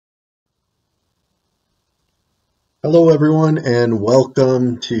Hello everyone and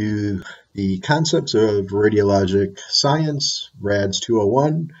welcome to the Concepts of Radiologic Science,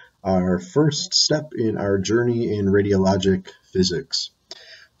 RADS.201, our first step in our journey in radiologic physics.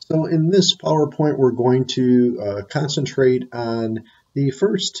 So in this PowerPoint we're going to concentrate on the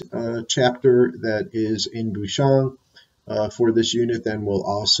first chapter that is in Bushong for this unit. Then we'll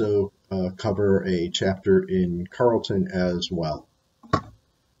also cover a chapter in Carleton as well.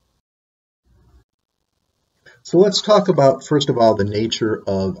 So let's talk about, first of all, the nature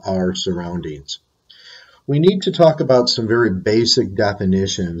of our surroundings. We need to talk about some very basic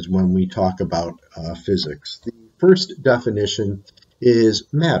definitions when we talk about physics. The first definition is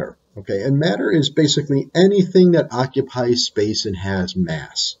matter. Okay, and matter is basically anything that occupies space and has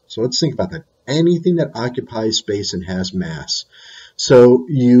mass. So let's think about that. Anything that occupies space and has mass. So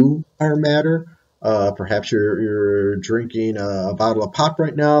you are matter. Perhaps you're drinking a bottle of pop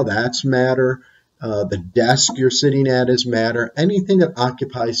right now. That's matter. The desk you're sitting at is matter. Anything that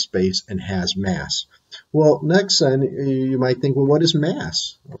occupies space and has mass. Well, next then, you might think, well, what is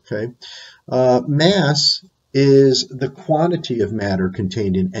mass? Okay, mass is the quantity of matter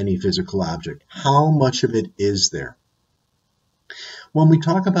contained in any physical object. How much of it is there? When we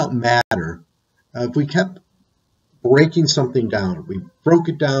talk about matter, if we kept breaking something down, we broke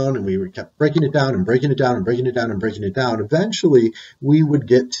it down and we kept breaking it down and breaking it down and breaking it down and breaking it down, eventually we would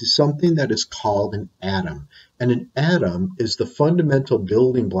get to something that is called an atom. And an atom is the fundamental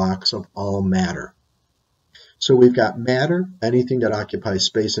building blocks of all matter. So we've got matter, anything that occupies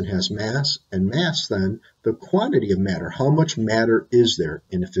space and has mass, and mass then, the quantity of matter. How much matter is there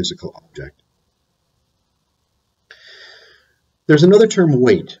in a physical object? There's another term,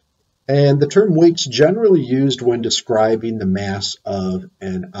 weight. And the term weight's generally used when describing the mass of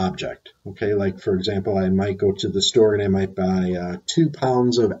an object. Okay, like for example, I might go to the store and I might buy 2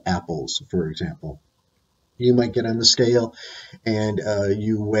 pounds of apples, for example. You might get on the scale and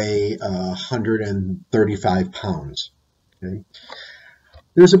you weigh 135 pounds. Okay?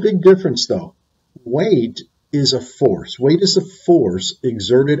 There's a big difference though. Weight is a force. Weight is a force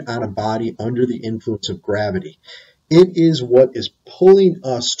exerted on a body under the influence of gravity. It is what is pulling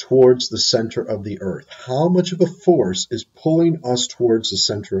us towards the center of the earth. How much of a force is pulling us towards the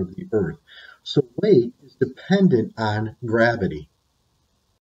center of the earth? So weight is dependent on gravity.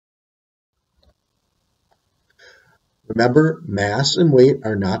 Remember, mass and weight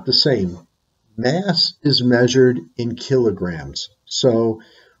are not the same. Mass is measured in kilograms. So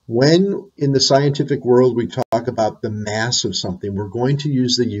when in the scientific world we talk about the mass of something, we're going to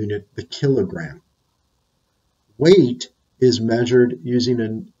use the unit, the kilogram. Weight is measured using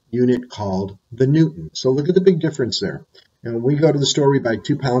a unit called the Newton. So look at the big difference there. And when we go to the store, we buy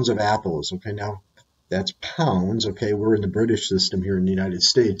 2 pounds of apples. Okay, now that's pounds. Okay, we're in the British system here in the United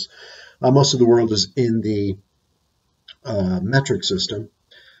States. Most of the world is in the metric system.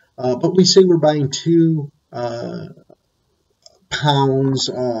 But we say we're buying 2 pounds,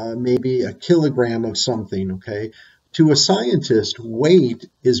 maybe a kilogram of something, okay? To a scientist, weight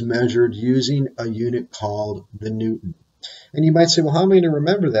is measured using a unit called the Newton. And you might say, well, how am I going to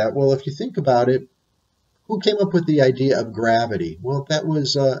remember that? Well, if you think about it, who came up with the idea of gravity? Well, that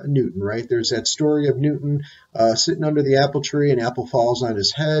was Newton, right? There's that story of Newton sitting under the apple tree, and apple falls on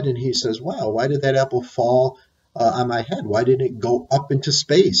his head, and he says, wow, why did that apple fall on my head? Why didn't it go up into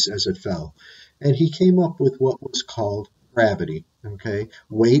space as it fell? And he came up with what was called gravity, okay?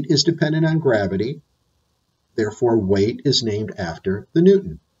 Weight is dependent on gravity. Therefore, weight is named after the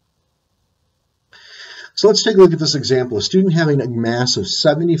Newton. So let's take a look at this example. A student having a mass of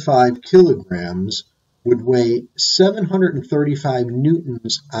 75 kilograms would weigh 735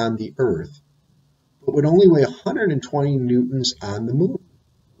 newtons on the Earth, but would only weigh 120 newtons on the moon.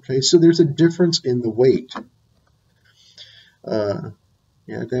 Okay, so there's a difference in the weight. Yeah,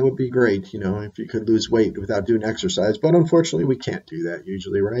 that would be great, you know, if you could lose weight without doing exercise, but unfortunately we can't do that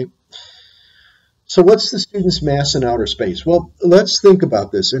usually, right? So what's the student's mass in outer space? Well, let's think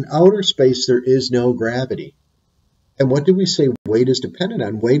about this. In outer space, there is no gravity. And what did we say weight is dependent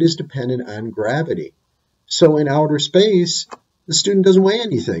on? Weight is dependent on gravity. So in outer space, the student doesn't weigh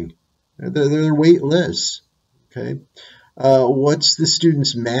anything. They're weightless. Okay. What's the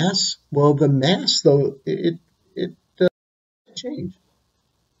student's mass? Well, the mass, though, it doesn't change.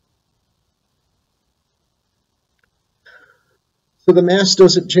 So the mass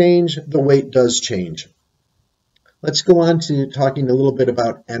doesn't change, the weight does change. Let's go on to talking a little bit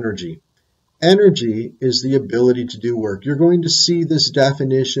about energy. Energy is the ability to do work. You're going to see this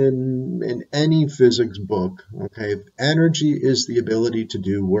definition in any physics book, okay? Energy is the ability to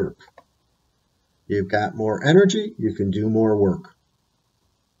do work. You've got more energy, you can do more work.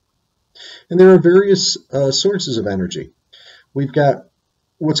 And there are various sources of energy. We've got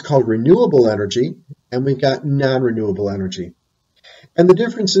what's called renewable energy, and we've got non-renewable energy. And the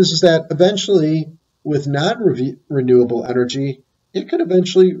difference is that eventually, with non-renewable energy, it could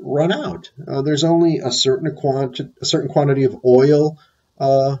eventually run out. There's only a certain quantity of oil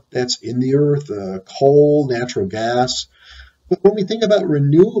that's in the earth, coal, natural gas. But when we think about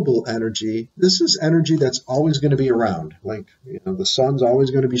renewable energy, this is energy that's always going to be around. Like, the sun's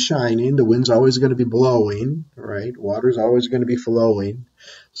always going to be shining, the wind's always going to be blowing, right? Water's always going to be flowing.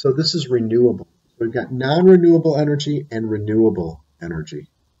 So this is renewable. We've got non-renewable energy and renewable energy.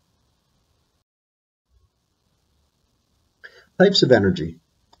 Types of energy.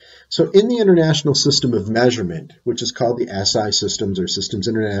 So in the International System of Measurement, which is called the SI Systems or Systems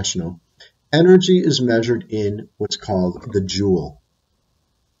International, energy is measured in what's called the joule.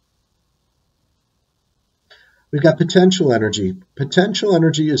 We've got potential energy. Potential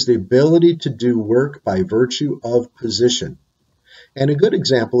energy is the ability to do work by virtue of position. And a good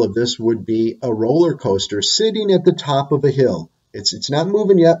example of this would be a roller coaster sitting at the top of a hill. It's not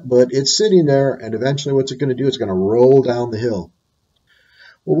moving yet, but it's sitting there, and eventually what's it going to do? It's going to roll down the hill.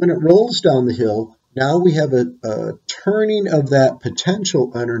 Well, when it rolls down the hill, now we have a turning of that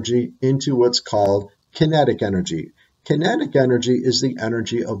potential energy into what's called kinetic energy. Kinetic energy is the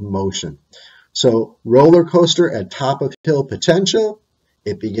energy of motion. So roller coaster at top of hill potential,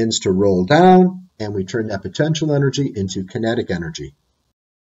 it begins to roll down, and we turn that potential energy into kinetic energy.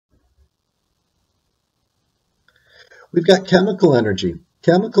 We've got chemical energy.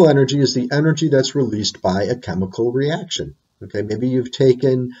 Chemical energy is the energy that's released by a chemical reaction. Okay, maybe you've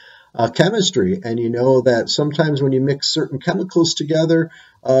taken chemistry, and you know that sometimes when you mix certain chemicals together,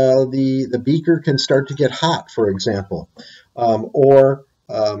 the beaker can start to get hot, for example.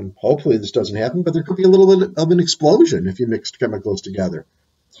 Hopefully this doesn't happen, but there could be a little bit of an explosion if you mixed chemicals together.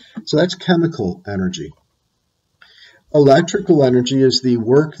 So that's chemical energy. Electrical energy is the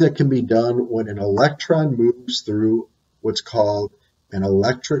work that can be done when an electron moves through what's called an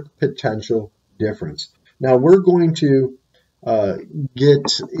electric potential difference. Now we're going to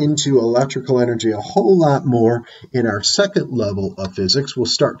get into electrical energy a whole lot more in our second level of physics. We'll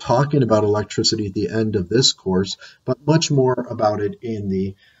start talking about electricity at the end of this course, but much more about it in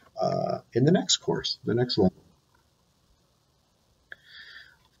the next course, the next level.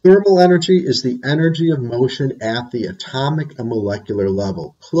 Thermal energy is the energy of motion at the atomic and molecular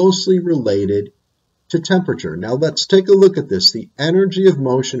level, closely related to temperature. Now let's take a look at this, the energy of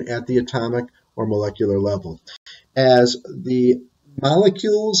motion at the atomic or molecular level. As the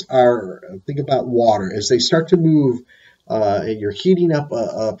molecules think about water, as they start to move, you're heating up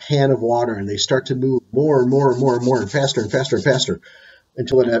a pan of water and they start to move more and more and more and more and faster and faster and faster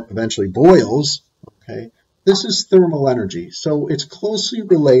until it eventually boils, okay? This is thermal energy, so it's closely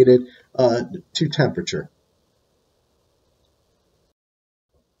related to temperature.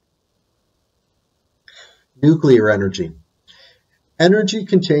 Nuclear energy. Energy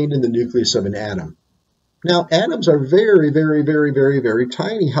contained in the nucleus of an atom. Now, atoms are very, very, very, very, very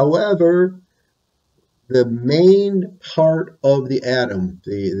tiny. However, the main part of the atom,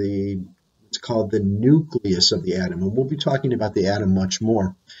 it's called the nucleus of the atom, and we'll be talking about the atom much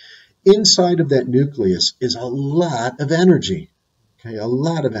more. Inside of that nucleus is a lot of energy, okay, a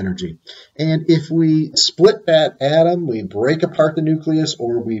lot of energy. And if we split that atom, we break apart the nucleus,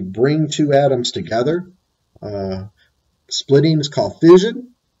 or we bring two atoms together, splitting is called fission.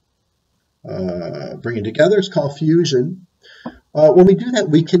 Bringing together is called fusion. When we do that,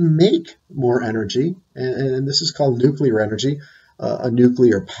 we can make more energy, and this is called nuclear energy. A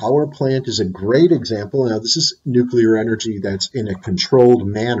nuclear power plant is a great example. Now, this is nuclear energy that's in a controlled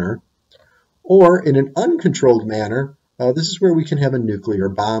manner, or in an uncontrolled manner. This is where we can have a nuclear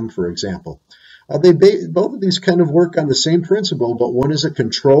bomb, for example. Both of these kind of work on the same principle, but one is a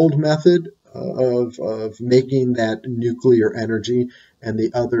controlled method of making that nuclear energy, and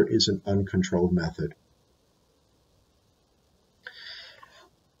the other is an uncontrolled method.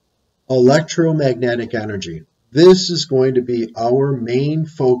 Electromagnetic energy. This is going to be our main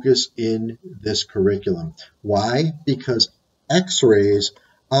focus in this curriculum. Why? Because X-rays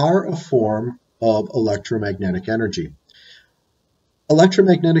are a form of electromagnetic energy.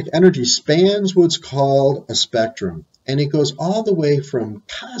 Electromagnetic energy spans what's called a spectrum, and it goes all the way from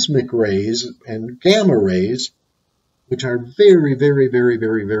cosmic rays and gamma rays, which are very, very, very,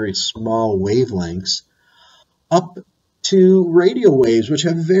 very, very small wavelengths, up to radio waves, which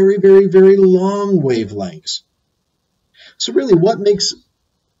have very, very, very long wavelengths. So really, what makes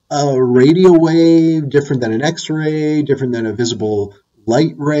a radio wave different than an X-ray, different than a visible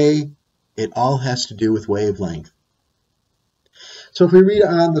light ray? It all has to do with wavelength. So if we read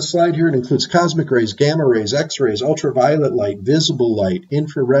on the slide here, it includes cosmic rays, gamma rays, X-rays, ultraviolet light, visible light,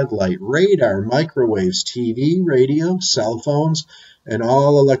 infrared light, radar, microwaves, TV, radio, cell phones, and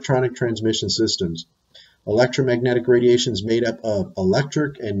all electronic transmission systems. Electromagnetic radiation is made up of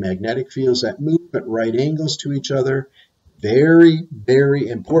electric and magnetic fields that move at right angles to each other. Very, very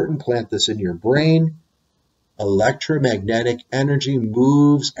important. Plant this in your brain. Electromagnetic energy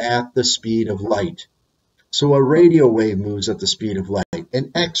moves at the speed of light. So a radio wave moves at the speed of light.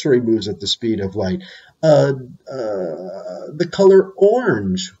 An X-ray moves at the speed of light. The color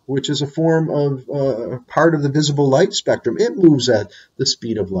orange, which is a form of part of the visible light spectrum, it moves at the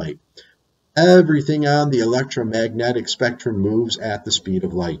speed of light. Everything on the electromagnetic spectrum moves at the speed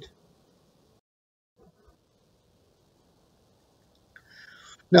of light.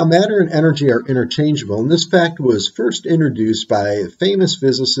 Now, matter and energy are interchangeable, and this fact was first introduced by famous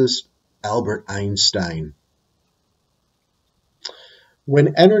physicist Albert Einstein.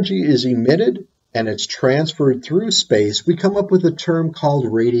 When energy is emitted and it's transferred through space, we come up with a term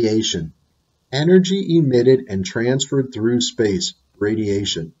called radiation. Energy emitted and transferred through space,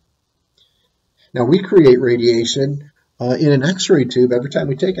 radiation. Now, we create radiation in an X-ray tube. Every time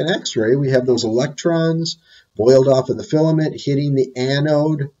we take an X-ray, we have those electrons boiled off of the filament, hitting the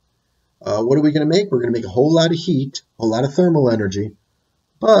anode. What are we going to make? We're going to make a whole lot of heat, a lot of thermal energy,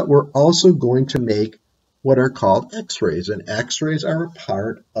 but we're also going to make what are called X-rays, and X-rays are a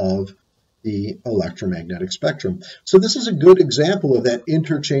part of the electromagnetic spectrum. So this is a good example of that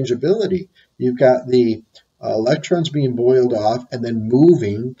interchangeability. You've got the electrons being boiled off and then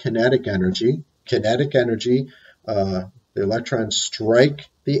moving kinetic energy. Kinetic energy, the electrons strike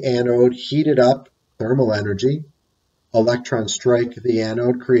the anode, heat it up, thermal energy. Electrons strike the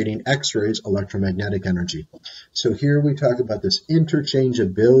anode, creating X-rays, electromagnetic energy. So here we talk about this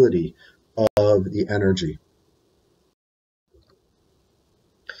interchangeability of the energy.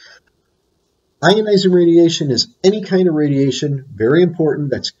 Ionizing radiation is any kind of radiation, very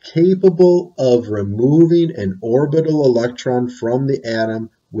important, that's capable of removing an orbital electron from the atom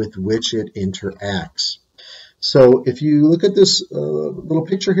with which it interacts. So if you look at this little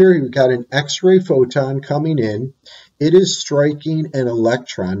picture here, you've got an X-ray photon coming in. It is striking an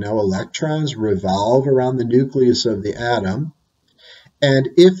electron. Now, electrons revolve around the nucleus of the atom. And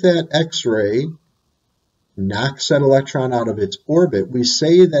if that X-ray knocks that electron out of its orbit, we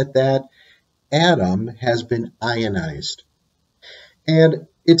say that that atom has been ionized. And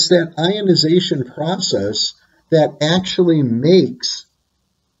it's that ionization process that actually makes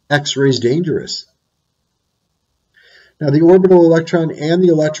X-rays dangerous. Now, the orbital electron and the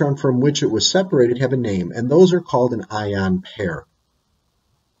electron from which it was separated have a name, and those are called an ion pair.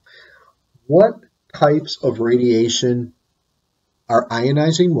 What types of radiation are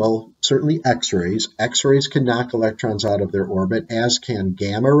ionizing? Well, certainly X-rays. X-rays can knock electrons out of their orbit, as can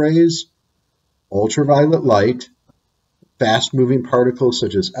gamma rays, ultraviolet light, fast-moving particles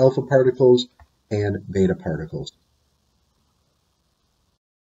such as alpha particles, and beta particles.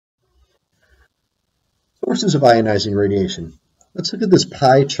 Sources of ionizing radiation. Let's look at this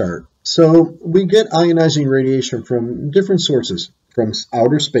pie chart. So we get ionizing radiation from different sources, from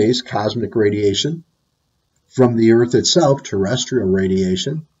outer space, cosmic radiation, from the Earth itself, terrestrial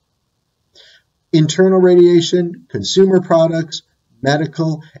radiation, internal radiation, consumer products,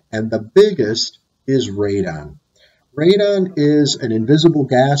 medical, and the biggest is radon. Radon is an invisible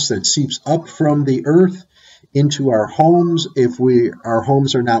gas that seeps up from the Earth into our homes. If our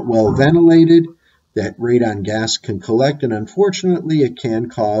homes are not well ventilated, that radon gas can collect, and unfortunately it can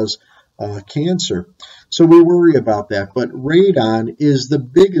cause cancer. So we worry about that, but radon is the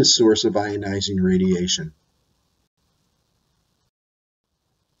biggest source of ionizing radiation.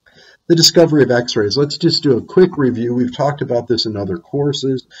 The discovery of X-rays. Let's just do a quick review. We've talked about this in other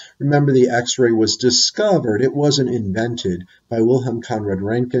courses. Remember, the X-ray was discovered. It wasn't invented by Wilhelm Conrad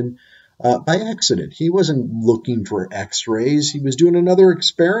Röntgen by accident. He wasn't looking for X-rays. He was doing another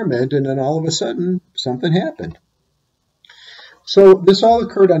experiment, and then all of a sudden, something happened. So this all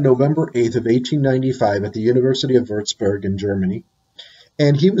occurred on November 8th of 1895 at the University of Würzburg in Germany,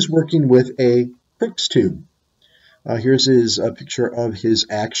 and he was working with a Crookes tube. Here's a picture of his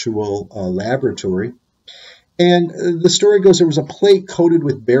actual laboratory. And the story goes, there was a plate coated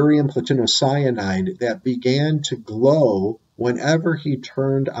with barium platinocyanide that began to glow whenever he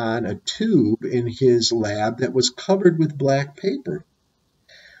turned on a tube in his lab that was covered with black paper.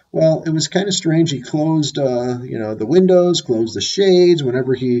 Well, it was kind of strange. He closed the windows, closed the shades.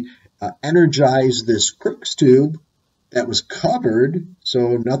 Whenever he energized this Crookes tube that was covered,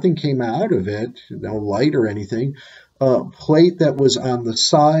 so nothing came out of it, no light or anything, a plate that was on the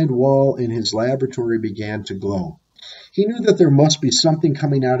side wall in his laboratory began to glow. He knew that there must be something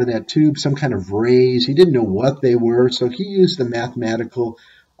coming out of that tube, some kind of rays. He didn't know what they were, so he used the mathematical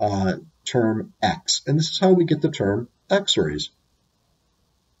term X. And this is how we get the term X-rays.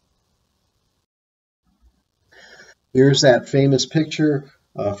 Here's that famous picture,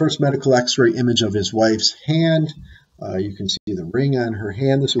 first medical X-ray image of his wife's hand. You can see the ring on her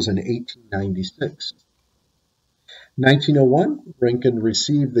hand. This was in 1896. 1901, Roentgen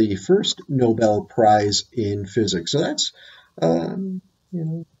received the first Nobel Prize in physics. So that's,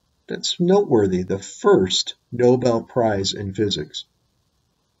 that's noteworthy. The first Nobel Prize in physics.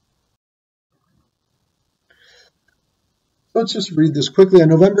 Let's just read this quickly. On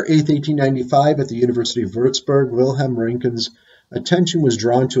November 8, 1895, at the University of Würzburg, Wilhelm Röntgen's attention was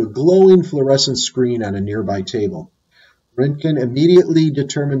drawn to a glowing fluorescent screen on a nearby table. Röntgen immediately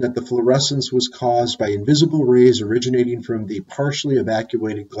determined that the fluorescence was caused by invisible rays originating from the partially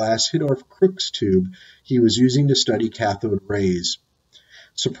evacuated glass Hittorf-Crookes tube he was using to study cathode rays.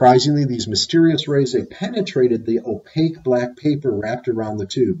 Surprisingly, these mysterious rays, they penetrated the opaque black paper wrapped around the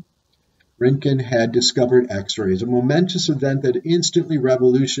tube. Röntgen had discovered X-rays, a momentous event that instantly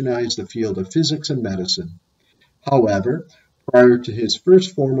revolutionized the field of physics and medicine. However, prior to his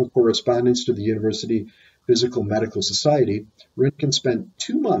first formal correspondence to the University Physical Medical Society, Röntgen spent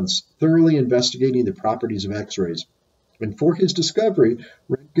 2 months thoroughly investigating the properties of X-rays. And for his discovery,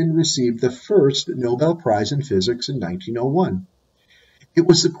 Röntgen received the first Nobel Prize in Physics in 1901. It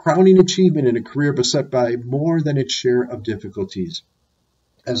was the crowning achievement in a career beset by more than its share of difficulties.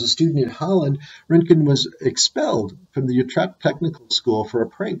 As a student in Holland, Röntgen was expelled from the Utrecht Technical School for a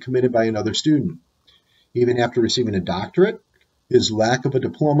prank committed by another student. Even after receiving a doctorate, his lack of a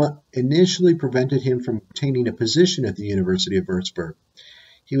diploma initially prevented him from obtaining a position at the University of Würzburg.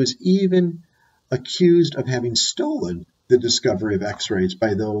 He was even accused of having stolen the discovery of X-rays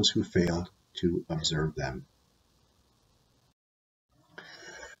by those who failed to observe them.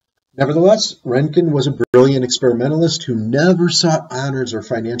 Nevertheless, Röntgen was a brilliant experimentalist who never sought honors or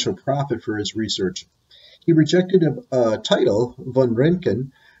financial profit for his research. He rejected a title, von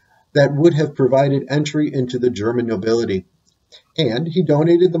Röntgen, that would have provided entry into the German nobility, and he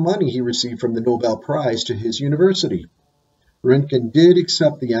donated the money he received from the Nobel Prize to his university. Röntgen did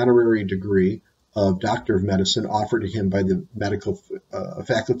accept the honorary degree of Doctor of Medicine offered to him by the medical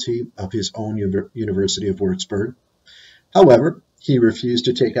faculty of his own University of Würzburg. However, he refused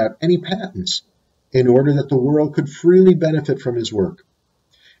to take out any patents in order that the world could freely benefit from his work.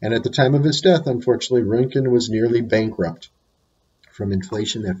 And at the time of his death, unfortunately, Röntgen was nearly bankrupt from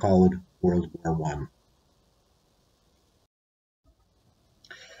inflation that followed World War I.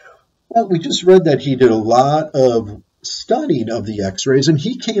 Well, we just read that he did a lot of studying of the X-rays, and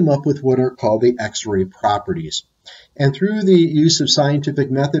he came up with what are called the X-ray properties. And through the use of scientific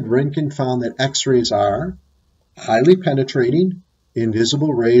method, Röntgen found that X-rays are highly penetrating,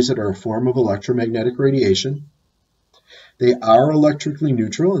 invisible rays that are a form of electromagnetic radiation. They are electrically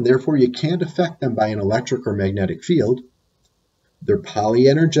neutral, and therefore you can't affect them by an electric or magnetic field. They're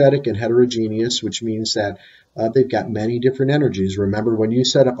polyenergetic and heterogeneous, which means that they've got many different energies. Remember, when you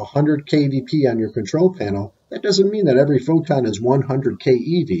set up 100 kVp on your control panel, that doesn't mean that every photon is 100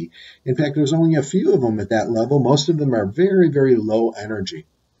 keV. In fact, there's only a few of them at that level. Most of them are very, very low energy.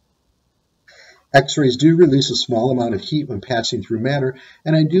 X-rays do release a small amount of heat when passing through matter,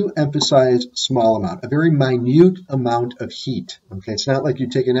 and I do emphasize small amount, a very minute amount of heat. Okay, it's not like you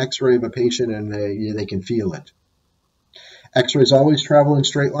take an X-ray of a patient and they can feel it. X-rays always travel in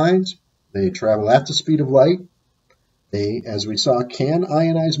straight lines. They travel at the speed of light. They, as we saw, can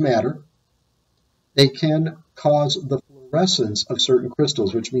ionize matter. They can cause the fluorescence of certain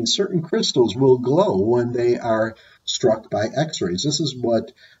crystals, which means certain crystals will glow when they are struck by X-rays. This is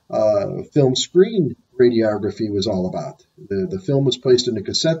what film screen radiography was all about. The film was placed in a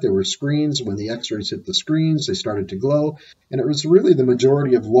cassette. There were screens. When the X-rays hit the screens, they started to glow. And it was really the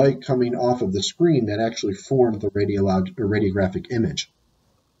majority of light coming off of the screen that actually formed the radiographic image.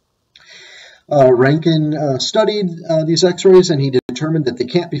 Röntgen studied these X-rays, and he determined that they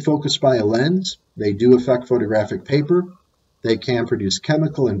can't be focused by a lens. They do affect photographic paper. They can produce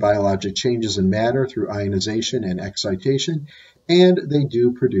chemical and biologic changes in matter through ionization and excitation, and they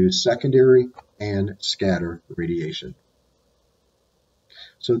do produce secondary and scatter radiation.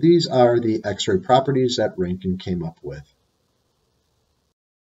 So these are the X-ray properties that Röntgen came up with.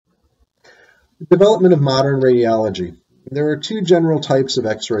 The development of modern radiology. There are two general types of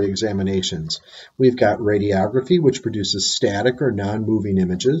X-ray examinations. We've got radiography, which produces static or non-moving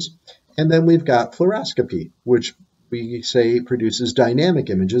images, and then we've got fluoroscopy, which we say produces dynamic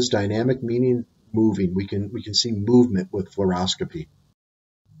images, dynamic meaning moving. We can see movement with fluoroscopy.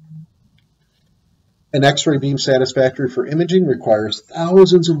 An X-ray beam satisfactory for imaging requires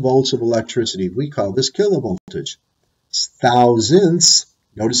thousands of volts of electricity. We call this kilovoltage. Thousands,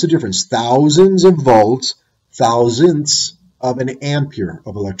 notice the difference, thousands of volts, thousandths of an ampere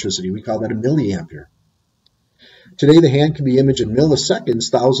of electricity. We call that a milliampere. Today, the hand can be imaged in milliseconds,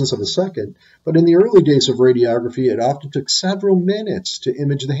 thousandths of a second, but in the early days of radiography, it often took several minutes to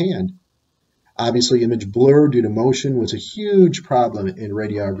image the hand. Obviously, image blur due to motion was a huge problem in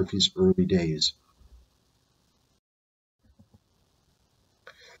radiography's early days.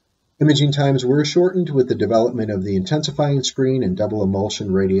 Imaging times were shortened with the development of the intensifying screen and double emulsion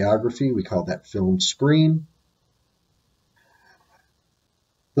radiography. We call that film screen.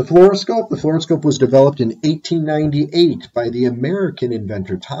 The fluoroscope was developed in 1898 by the American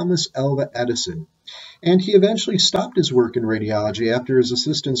inventor Thomas Alva Edison, and he eventually stopped his work in radiology after his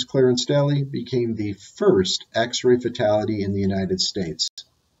assistant Clarence Daly became the first X-ray fatality in the United States.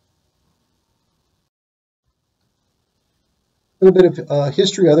 A little bit of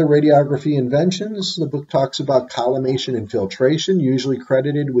history of other radiography inventions. The book talks about collimation and filtration, usually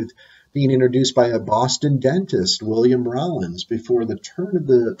credited with being introduced by a Boston dentist, William Rollins, before the turn of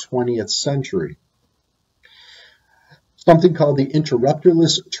the 20th century. Something called the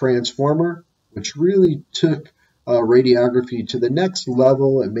interrupterless transformer, which really took radiography to the next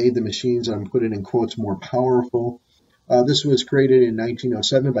level and made the machines, I'm putting in quotes, more powerful. This was created in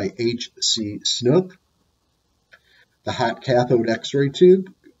 1907 by H.C. Snook. The hot cathode X-ray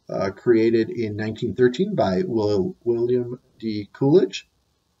tube, created in 1913 by William D. Coolidge.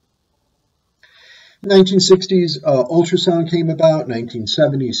 1960s, ultrasound came about.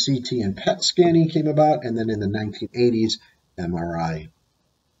 1970s, CT and PET scanning came about. And then in the 1980s, MRI.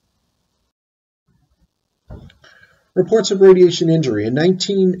 Reports of radiation injury. In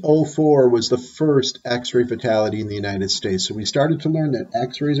 1904 was the first X-ray fatality in the United States. So we started to learn that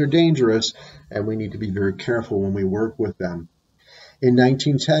X-rays are dangerous and we need to be very careful when we work with them. In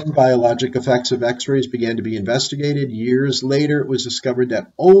 1910, biologic effects of X-rays began to be investigated. Years later, it was discovered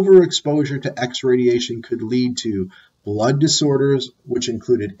that overexposure to X radiation could lead to blood disorders, which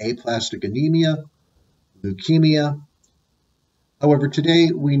included aplastic anemia, leukemia. However,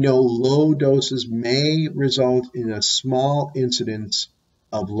 today we know low doses may result in a small incidence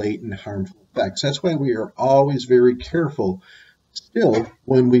of latent harmful effects. That's why we are always very careful still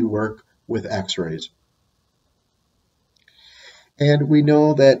when we work with X-rays. And we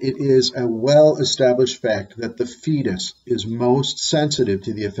know that it is a well-established fact that the fetus is most sensitive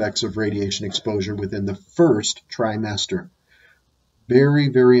to the effects of radiation exposure within the first trimester. Very,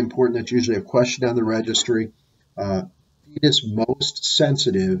 very important. That's usually a question on the registry. Fetus most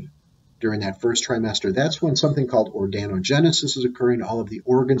sensitive during that first trimester. That's when something called organogenesis is occurring. All of the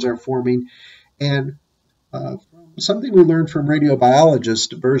organs are forming. And something we learned from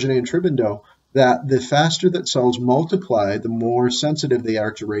radiobiologist Bergeret and Tribando, that the faster that cells multiply, the more sensitive they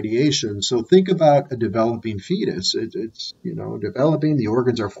are to radiation. So think about a developing fetus. It's developing, the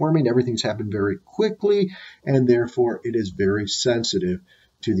organs are forming, everything's happened very quickly, and therefore it is very sensitive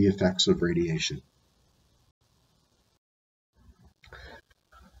to the effects of radiation.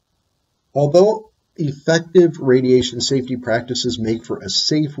 Although effective radiation safety practices make for a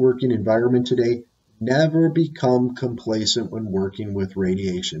safe working environment today, never become complacent when working with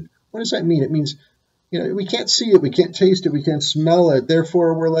radiation. What does that mean? It means, we can't see it, we can't taste it, we can't smell it.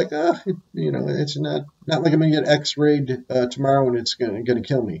 Therefore, we're like, it's not like I'm going to get X-rayed tomorrow and it's going to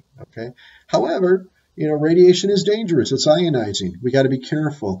kill me. Okay. However, radiation is dangerous. It's ionizing. We got to be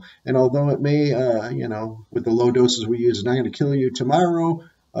careful. And although it may, with the low doses we use, it's not going to kill you tomorrow.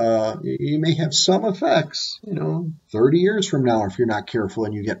 You may have some effects, 30 years from now if you're not careful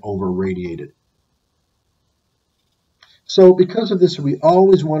and you get over-radiated. So because of this, we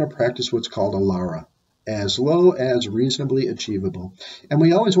always want to practice what's called a LARA, as low as reasonably achievable. And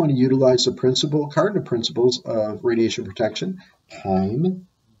we always want to utilize the cardinal principles of radiation protection: time,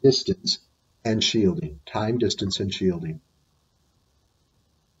 distance, and shielding. Time, distance, and shielding.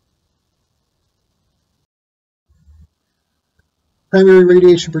 Primary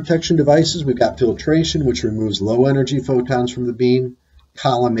radiation protection devices, we've got filtration, which removes low energy photons from the beam,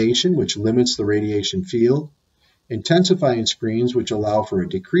 collimation, which limits the radiation field, intensifying screens, which allow for a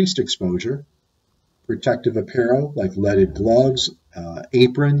decreased exposure, protective apparel like leaded gloves,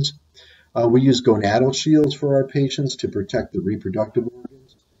 aprons. We use gonadal shields for our patients to protect the reproductive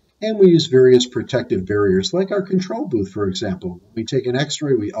organs, and we use various protective barriers like our control booth, for example. When we take an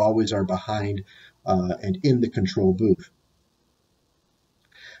X-ray, we always are behind and in the control booth.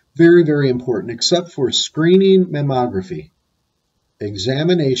 Very, very important, except for screening mammography,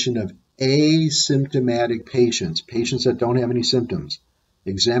 examination of asymptomatic patients that don't have any symptoms,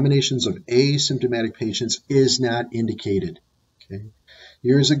 Examinations of asymptomatic patients is not indicated. Okay?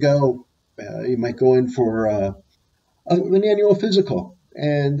 Years ago, you might go in for an annual physical,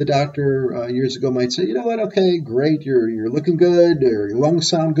 and the doctor years ago might say, you know what, okay, great, you're looking good, or your lungs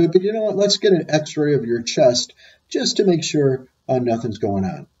sound good, but you know what, let's get an x-ray of your chest just to make sure nothing's going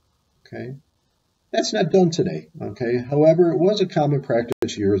on. Okay? That's not done today. Okay? However, it was a common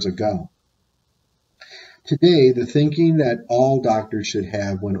practice years ago. Today, the thinking that all doctors should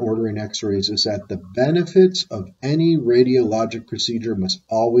have when ordering x-rays is that the benefits of any radiologic procedure must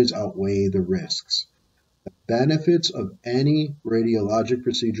always outweigh the risks. The benefits of any radiologic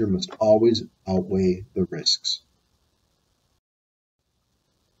procedure must always outweigh the risks.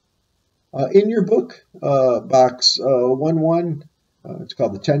 In your book, box 1-1, it's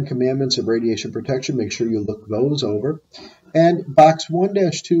called the 10 Commandments of Radiation Protection. Make sure you look those over. And box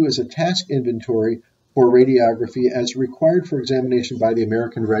 1-2 is a task inventory for radiography as required for examination by the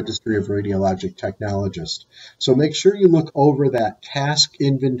American Registry of Radiologic Technologists. So make sure you look over that task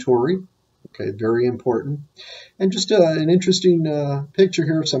inventory. Okay, very important. And just an interesting picture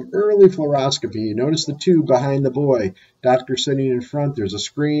here of some early fluoroscopy. You notice the tube behind the boy. Doctor sitting in front, there's a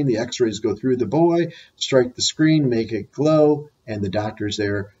screen. The x-rays go through the boy, strike the screen, make it glow, and the doctor's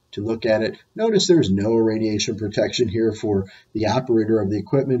there to look at it. Notice there's no radiation protection here for the operator of the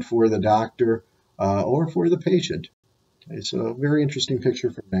equipment, for the doctor, or for the patient. Okay, so a very interesting picture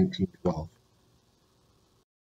from 1912.